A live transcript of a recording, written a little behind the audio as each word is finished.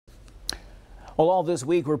Well, all this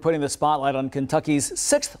week, we're putting the spotlight on Kentucky's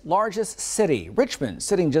sixth largest city, Richmond,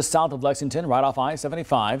 sitting just south of Lexington, right off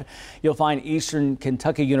I-75. You'll find Eastern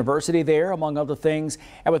Kentucky University there, among other things.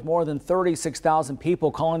 And with more than 36,000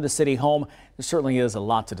 people calling the city home, there certainly is a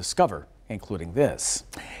lot to discover, including this.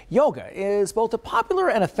 Yoga is both a popular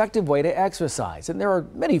and effective way to exercise, and there are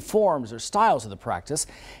many forms or styles of the practice.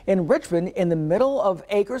 In Richmond, in the middle of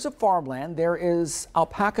acres of farmland, there is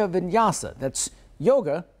Alpaca Vinyasa. That's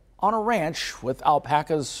yoga on a ranch with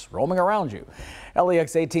alpacas roaming around you.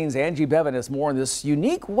 LEX 18's Angie Bevan has more on this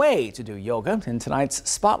unique way to do yoga in tonight's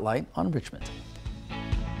Spotlight on Richmond.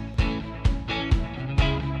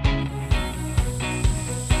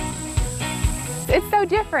 It's so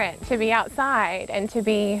different to be outside and to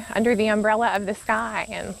be under the umbrella of the sky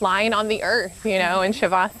and lying on the earth, you know, in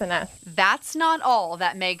Shavasana. That's not all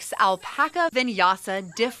that makes Alpaca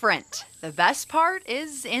Vinyasa different. The best part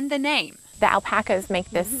is in the name. The alpacas make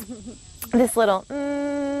this little,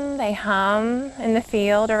 they hum in the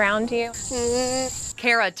field around you.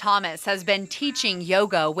 Kara Thomas has been teaching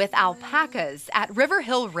yoga with alpacas at River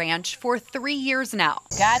Hill Ranch for 3 years now.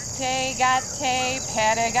 Gatte, gatte,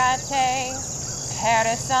 pere gatte,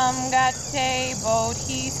 pere sam gatte,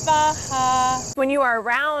 bodhi svaha. When you are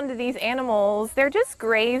around these animals, they're just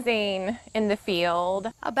grazing in the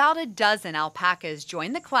field. About a dozen alpacas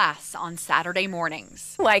join the class on Saturday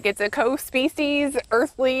mornings. Like it's a co-species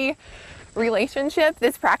earthly relationship,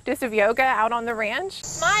 this practice of yoga out on the ranch.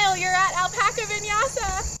 Smile, you're at Alpaca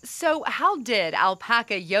Vinyasa. So how did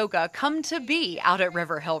alpaca yoga come to be out at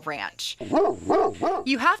River Hill Ranch?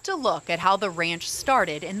 You have to look at how the ranch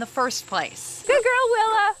started in the first place. Good girl,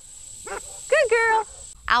 Willa. Good girl.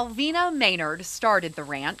 Alvina Maynard started the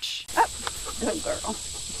ranch. Oh, good girl.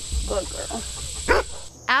 Good girl.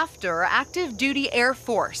 After active duty Air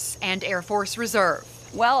Force and Air Force Reserve.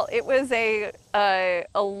 Well, it was a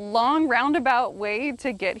long roundabout way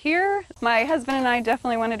to get here. My husband and I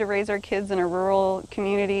definitely wanted to raise our kids in a rural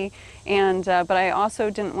community, and but I also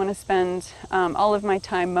didn't want to spend all of my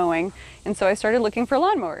time mowing, and so I started looking for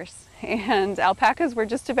lawnmowers. And alpacas were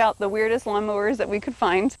just about the weirdest lawnmowers that we could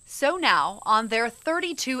find. So now, on their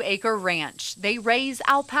 32-acre ranch, they raise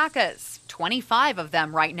alpacas, 25 of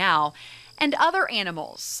them right now, and other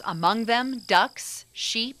animals, among them ducks,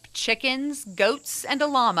 sheep, chickens, goats, and a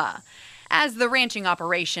llama. As the ranching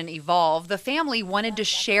operation evolved, the family wanted to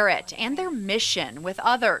share it and their mission with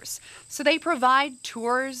others. So they provide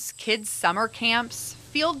tours, kids' summer camps,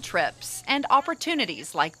 field trips, and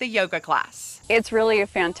opportunities like the yoga class. It's really a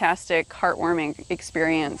fantastic, heartwarming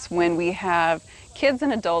experience when we have kids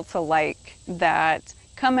and adults alike that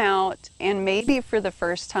come out and maybe for the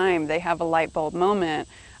first time they have a light bulb moment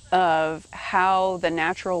of how the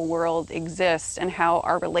natural world exists and how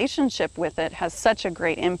our relationship with it has such a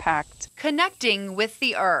great impact. Connecting with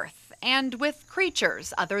the earth and with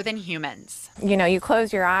creatures other than humans. You know, you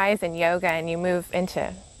close your eyes in yoga and you move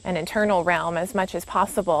into an internal realm as much as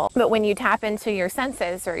possible. But when you tap into your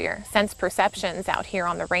senses or your sense perceptions out here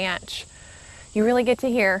on the ranch, you really get to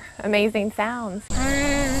hear amazing sounds.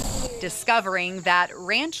 Discovering that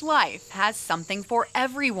ranch life has something for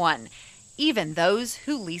everyone, even those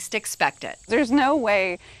who least expect it. There's no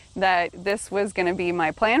way that this was going to be my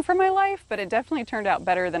plan for my life, but it definitely turned out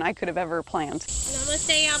better than I could have ever planned.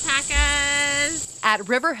 Namaste, alpacas. At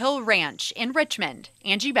River Hill Ranch in Richmond,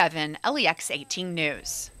 Angie Bevan, LEX 18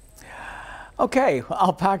 News. Okay,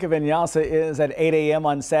 Alpaca Vinyasa is at 8 a.m.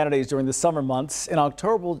 on Saturdays during the summer months. In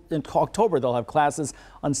October, they'll have classes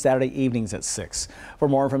on Saturday evenings at 6. For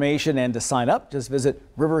more information and to sign up, just visit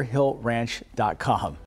riverhillranch.com.